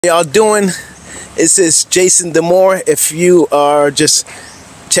Y'all doing? This is Jason Demore. If you are just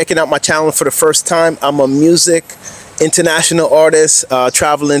checking out my channel for the first time, I'm a music international artist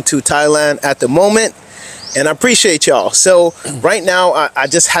traveling to Thailand at the moment, and I appreciate y'all. So right now I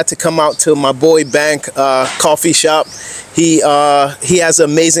just had to come out to my boy Bank coffee shop. He has an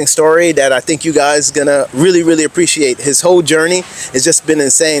amazing story that I think you guys gonna really appreciate. His whole journey has just been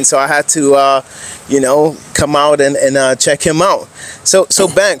insane, so I had to come out and check him out. So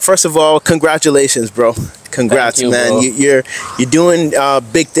Bank, first of all, congratulations, bro. Congrats, you, man. bro. You're doing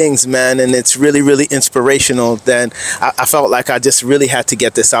big things, man, and it's really inspirational. Then I felt like I just really had to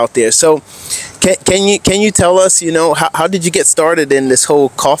get this out there. So can you tell us, how did you get started in this whole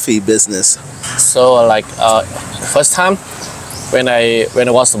coffee business? So first time when I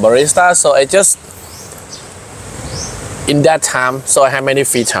was a barista, so I just in that time, so I have many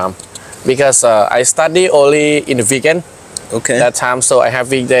free time because I study only in the weekend. Okay. That time, so I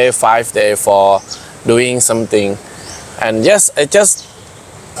have weekday 5 day for doing something, and I just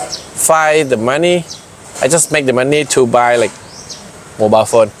find the money. I just make the money to buy like mobile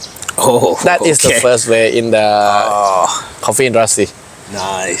phone. Oh, that is the first way in the coffee industry.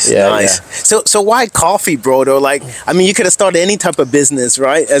 Nice. Yeah. So why coffee, bro? Though, you could have started any type of business,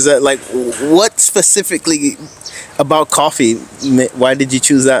 right? What specifically about coffee? Why did you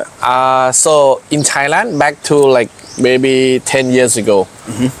choose that? So in Thailand, back to maybe 10 years ago.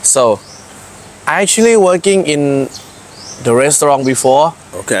 So I actually working in the restaurant before.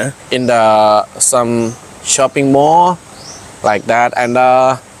 Okay. In some shopping mall like that, and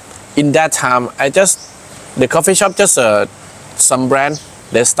in that time the coffee shop some brand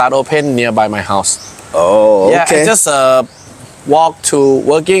they start open nearby my house. Oh, okay. Yeah, I just walk to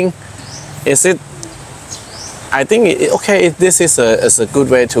working. I think this is a good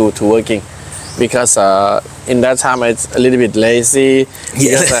way to working, because in that time it's a little bit lazy.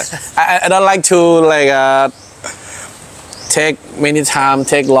 Yeah. Because, I don't like to take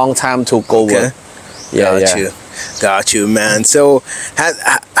long time to go work. Got you, man. So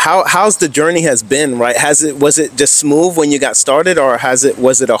how's the journey has been, right? Was it just smooth when you got started, or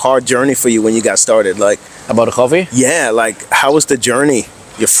was it a hard journey for you when you got started? About the coffee? Yeah, how was the journey?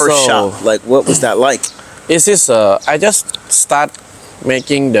 Your first shop, what was that like? I just start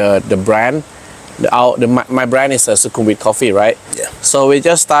making the brand. My brand is Sukhumvit Coffee, right? Yeah. So we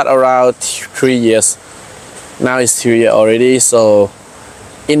just start around 3 years. Now it's 3 years already. So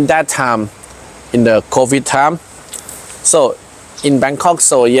in that time, in the COVID time, so in Bangkok,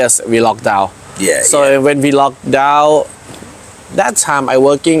 so yes, we locked down. Yeah. So when we locked down, that time I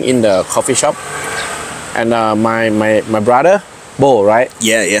working in the coffee shop, and my brother, Bo, right?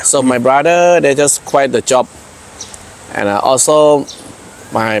 Yeah. So my brother, they just quit the job, and also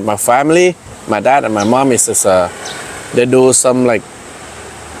my family, my dad and my mom is just they do some they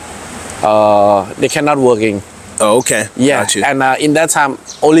cannot working. Oh, okay. Yeah. Got you. And in that time,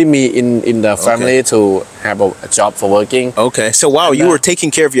 only me in the family to have a job for working. Okay. So wow, you were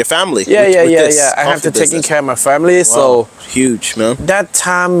taking care of your family. Yeah. I have to taking care of my family. Wow. So huge, man. that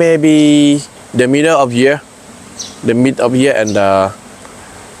time maybe the mid of year, and I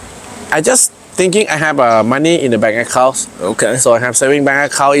just thinking I have money in the bank account. Okay. So I have saving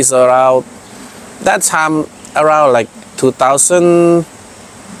bank account is around that time around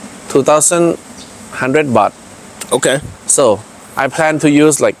 2,100 baht. Okay. So I plan to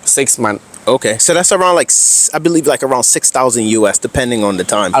use 6 months. Okay. So that's around I believe around 6,000 US, depending on the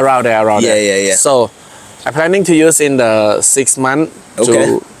time. Around there. Yeah. So I'm planning to use in the 6 months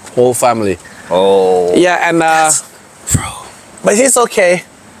to whole family. Oh. Yeah, and but it's okay.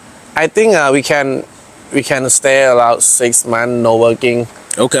 I think we can stay around 6 months no working.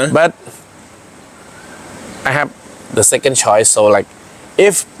 Okay. But I have the second choice. So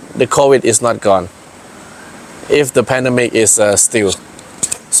if the COVID is not gone, if the pandemic is still,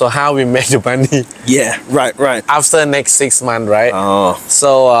 so how we make the money? Yeah. Right. After next 6 months, right? Oh.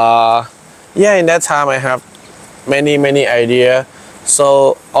 So yeah, in that time I have many idea.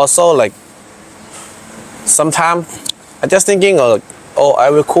 So also sometimes I just thinking I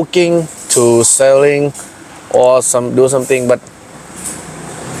will cooking to selling or do something, but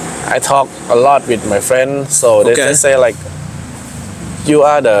I talk a lot with my friends, so they just say you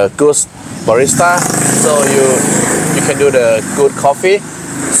are the good barista, so you can do the good coffee,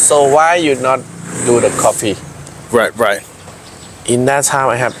 so why you not do the coffee? Right. In that time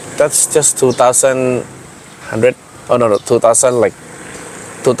I have, that's just 2,000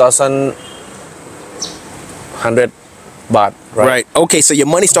 baht, right? Okay, so your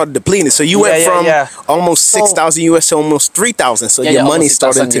money started depleting. So you went from almost 6,000 US to almost 3,000. So your money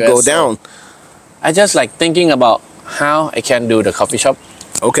started to go down. I just thinking about how I can do the coffee shop.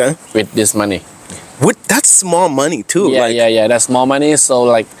 Okay. with this money. That's small money too. Yeah, like, yeah, that's more money. So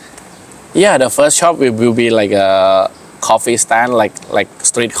like, yeah, the first shop will be like a coffee stand, like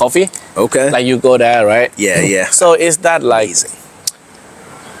street coffee. Okay. Like you go there, right? Yeah, yeah. So is that like Amazing.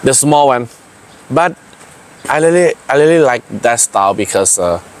 the small one? But I really like that style because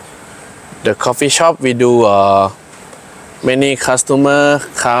the coffee shop we do many customer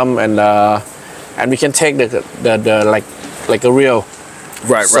come and we can take the like a real.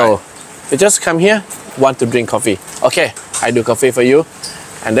 Right, So right. they just come here, want to drink coffee. Okay, I do coffee for you,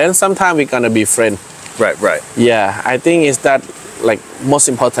 and then sometime we're gonna be friends. Right, right. Yeah, I think it's that like most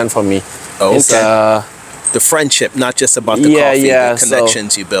important for me. Oh, It's, okay. The friendship, not just about the Yeah, coffee, yeah, the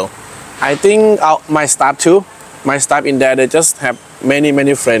connections you build. I think my staff too. My staff in there, they just have many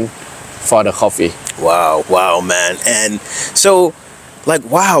friends for the coffee. Wow, wow, man. And so, like,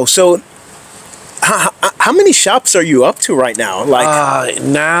 wow. So, how many shops are you up to right now? Like,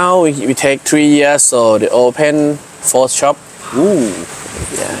 Now we take 3 years, so they open 4th shop. ooh,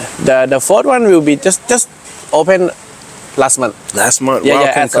 Yeah, the 4th one will be just open last month. last month. Yeah, wow,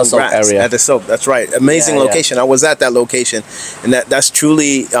 yeah, at the Soap congrats. area. At the Soap, that's right. Amazing Yeah, yeah. location. I was at that location, and that's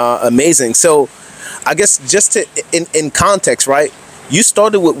truly amazing. So, I guess just to in context, right? You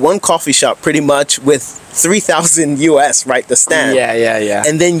started with one coffee shop, pretty much with 3,000 US, right? The stand. Yeah.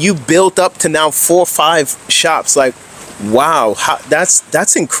 And then you built up to now 4 or 5 shops. Like, wow,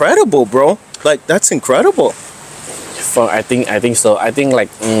 that's incredible, bro. Like, that's incredible. I think so. I think like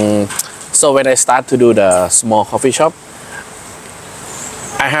so when I start to do the small coffee shop,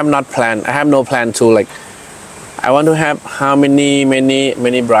 I have no plan to like. I want to have how many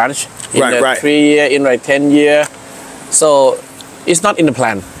branch in Right, the right. 3 year, in like 10 year. So it's not in the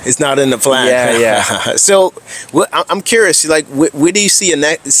plan. It's not in the plan. Yeah. So, I'm curious. Like, where do you see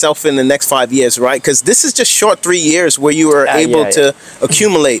yourself in the next 5 years, right? Because this is just short 3 years where you were able to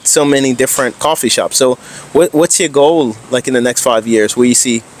accumulate so many different coffee shops. So, what's your goal, like in the next 5 years, where you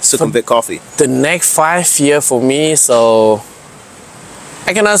see Sukhumvit Coffee? The next 5 year for me, so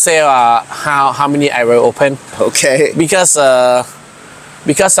I cannot say how many I will open Okay. because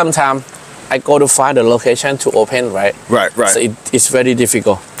sometimes I go to find the location to open, right? Right. So it's very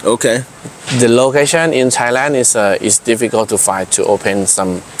difficult. Okay. The location in Thailand is difficult to find to open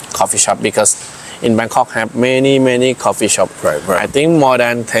some coffee shop because in Bangkok have many coffee shop. Right. I think more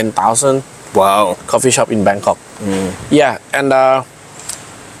than 10,000 Wow. coffee shop in Bangkok. Yeah, and I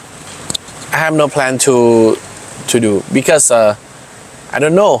have no plan to do because I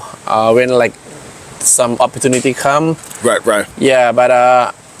don't know when like some opportunity come. Right. Yeah,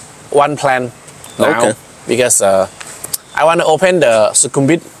 but one plan now Okay. because I want to open the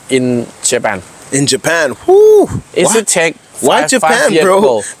Sukhumvit in Japan. In Japan. Whoo. It take Why five Japan, years bro?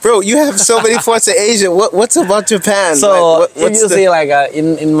 ago. Bro, you have so many parts of Asia. What's about Japan? So Like, if you see like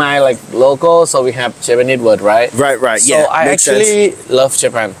in my like logo, so we have Japanese word, right? Right. So Yeah. I makes sense. actually love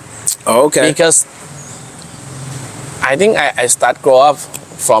Japan Oh, okay. because I think I start grow up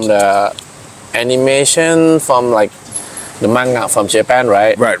from the animation from like the manga from Japan,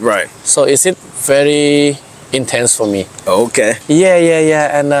 right? Right. So is it very intense for me? Okay.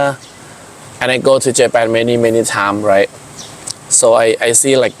 Yeah, and I go to Japan many times, right? So I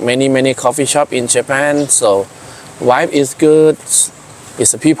see like many coffee shop in Japan. So vibe is good,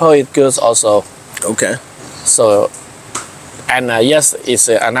 it's the people is good also. Okay. So and yes, it's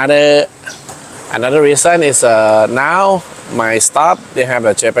another reason is now my staff they have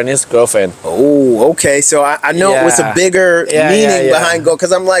a Japanese girlfriend. Oh, okay. So I know it was a Yeah. bigger Yeah, meaning yeah. behind go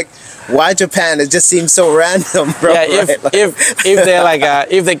because I'm like, why Japan? It just seems so random, bro. Yeah, right? Like, if they like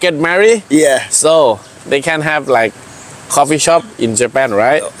if they get married, yeah, so they can have like coffee shop in Japan,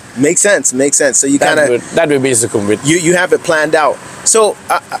 right? makes sense. So you kind of That will be Sukhumvit. you have it planned out. So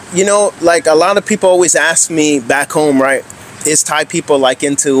you know, like a lot of people always ask me back home, right? Is Thai people like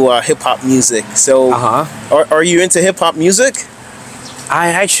into hip hop music? So are you into hip hop music? I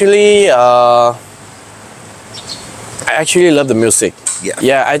actually love the music.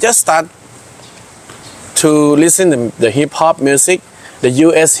 Yeah. I just start to listen the hip hop music, the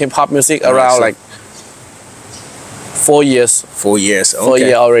US hip hop music around so- like 4 years. 4 years. Okay. 4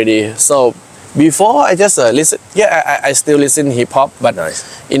 years already. So before I just listen. Yeah, I still listen hip hop, but Nice.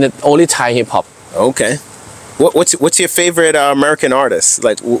 in only Thai hip hop. Okay. What's your favorite American artist?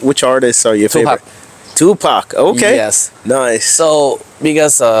 Like which artists are your Tupac. favorite? Tupac. Okay. Yes. Nice. So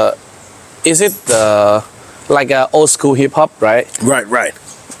because is it like old school hip hop, right? Right.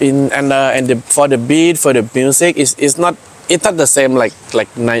 For the beat, for the music, it's not the same like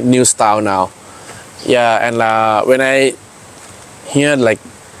new style now. Yeah, and when I hear like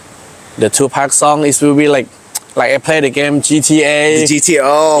the Tupac song, it will be like like I play the game GTA. The GTA.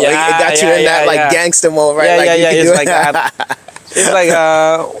 Oh, it got you in that like gangster mode, right? Yeah, like yeah. It's do like that. It's like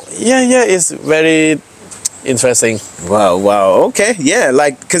yeah. It's very interesting. Wow. Okay, yeah.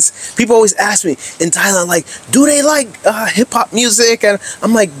 Like, cause people always ask me in Thailand, like, do they like hip hop music? And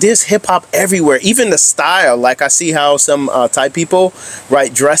I'm like, there's hip hop everywhere. Even the style. Like, I see how some Thai people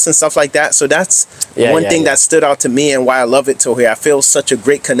dress and stuff like that. So that's one thing that stood out to me and why I love it. So here, I feel such a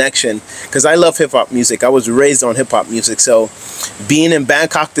great connection because I love hip hop music. I was raised on hip hop music. So being in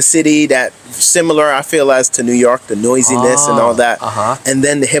Bangkok, the city that similar I feel as to New York, the noisiness and all that, and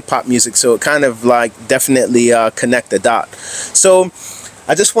then the hip hop music. So it kind of like definitely connect the dot. So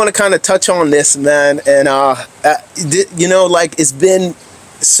I just want to kind of touch on this, man, and you know, like it's been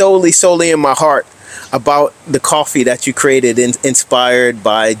solely in my heart about the coffee that you created, inspired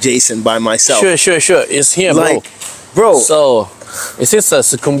by Jason, by myself. Sure. It's here, like, bro. So this is a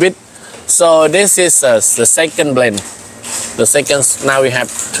Sukhumvit. So this is the second blend. The second, now we have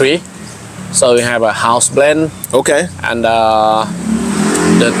 3. So we have a house blend. Okay. And the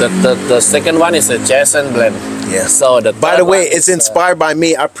second one is a Jason blend. Yeah. So by the way, it's inspired by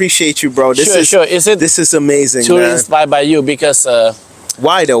me. I appreciate you, bro. This this is amazing. Truly inspired by you because.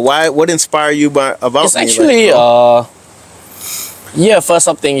 Why though? Why? What inspired you about it's me? It's actually yeah. First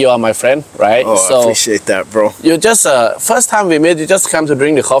of thing, you are my friend, right? Oh, so I appreciate that, bro. You just first time we met, you just come to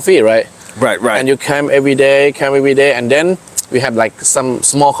drink the coffee, right? Right. And you come every day, and then we have like some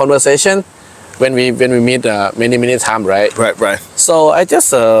small conversation when we meet many times, right? Right. So I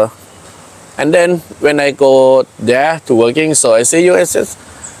just and then when I go there to working, so I see you, I just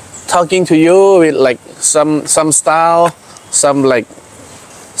talking to you with like some style, some like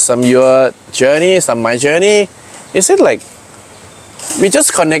some your journey, some my journey. Is it like we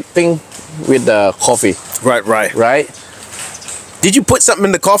just connecting with the coffee? Right. Did you put something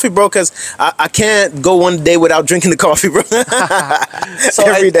in the coffee, bro? Because I can't go one day without drinking the coffee, bro. So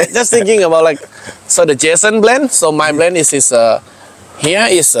every day. Just thinking about like, so the Jason blend. So my blend is here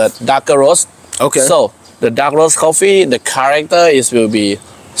is a darker roast. Okay. So the dark roast coffee, the character will be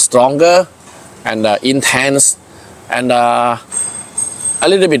stronger and intense and a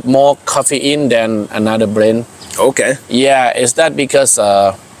little bit more caffeine than another blend. Okay. Yeah, is that because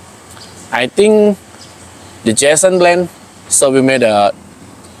I think the Jason blend. So we made a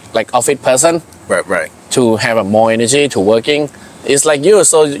like office person, right, to have a more energy to working. It's like you,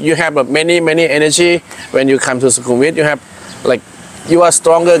 so you have a many energy when you come to Sukhumvit. You have like you are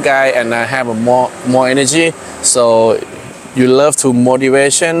stronger guy and have a more energy. So you love to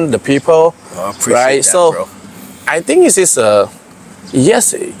motivation the people, right? That, so bro. I think it is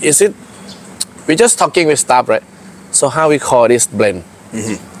yes. Is it? We're just talking with staff, right? So how we call this blend?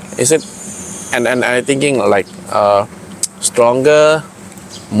 Is it? And I thinking like. Stronger,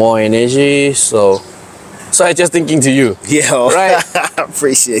 more energy. So I just thinking to you. Yeah, right. I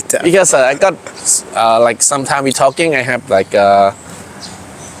appreciate that because I got like sometime we talking. I have like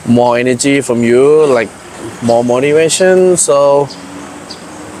more energy from you, like more motivation. So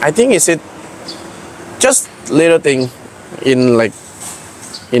I think is it just little thing in like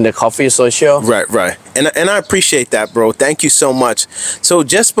in the coffee social. Right. And I appreciate that, bro. Thank you so much. So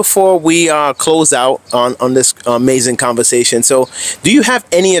just before we close out on this amazing conversation, so do you have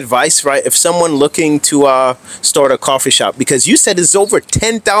any advice, right, if someone looking to start a coffee shop? Because you said it's over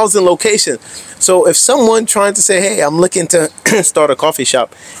 10,000 locations. So if someone trying to say, hey, I'm looking to start a coffee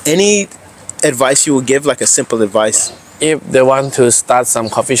shop, any advice you would give, like a simple advice? If they want to start some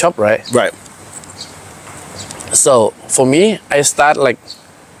coffee shop, right? Right. So for me, I start like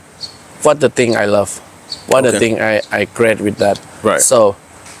what the thing I love, what the thing I create with that. Right. So,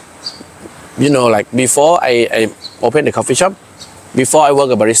 you know, like before I opened the coffee shop, before I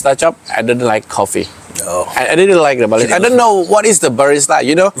work a barista job, I didn't like coffee. No. I didn't like the barista. I don't know what is the barista,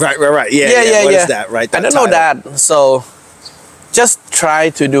 you know? Right. Yeah. What is that, right? That I don't know that. So just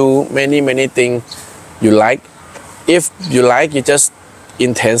try to do many things you like. If you like, you just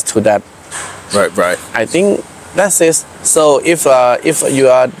intense to that. Right. I think that's it. So if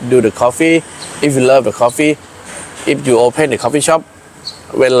you do the coffee, if you love the coffee, if you open the coffee shop,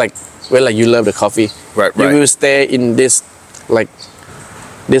 when you love the coffee, right. You will stay in this like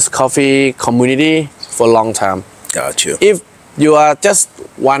this coffee community for a long time. Got you. If you are just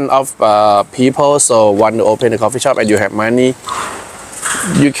one of people, so want to open a coffee shop and you have money,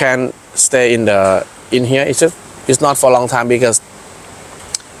 you can stay in here. It's not for a long time because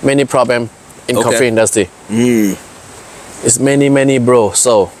many problem in coffee industry. It's many bro.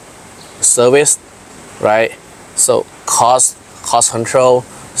 So service, right? So cost control.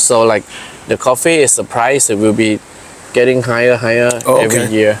 So like the coffee is the price, it will be getting higher every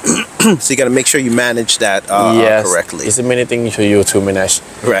year. So you got to make sure you manage that Yes, correctly. it's many things for you to manage.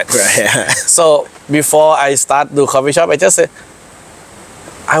 Right. So before I start the coffee shop, I just say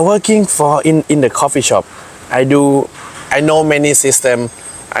I working for in the coffee shop. I know many system,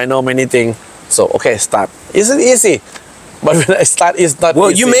 I know many things. So okay, start. Isn't easy, but when I start, it's not.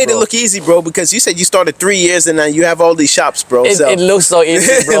 Well, easy, you made bro. it look easy, bro, because you said you started 3 years and now you have all these shops, bro. It, so it looks so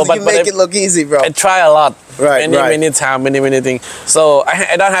easy, bro. you make it look easy, bro. I try a lot. Right, many times, many things. So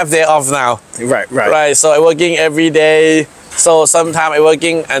I don't have day off now. Right. So I working every day. So sometimes I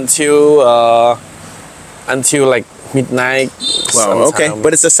working until like midnight. Wow, okay. sometime.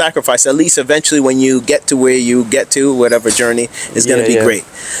 But it's a sacrifice. At least eventually when you get to where you get to, whatever journey is going to be great.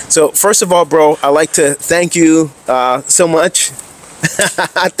 So first of all, bro, I'd like to thank you so much.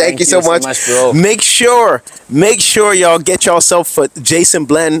 Thank you so much, bro. Make sure y'all get yourself a Jason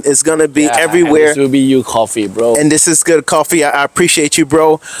Blend. Is gonna be everywhere. This will be you coffee, bro. And this is good coffee. I appreciate you,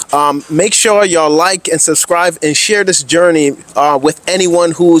 bro. Make sure y'all like and subscribe and share this journey with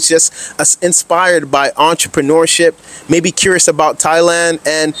anyone who's just inspired by entrepreneurship, maybe curious about Thailand,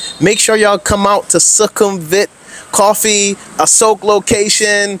 and make sure y'all come out to Sukhumvit Coffee, a soak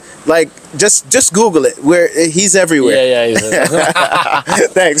location. Like just Google it. Where he's everywhere. Yeah.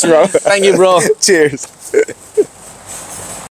 Thanks, bro. Thank you, bro. Cheers.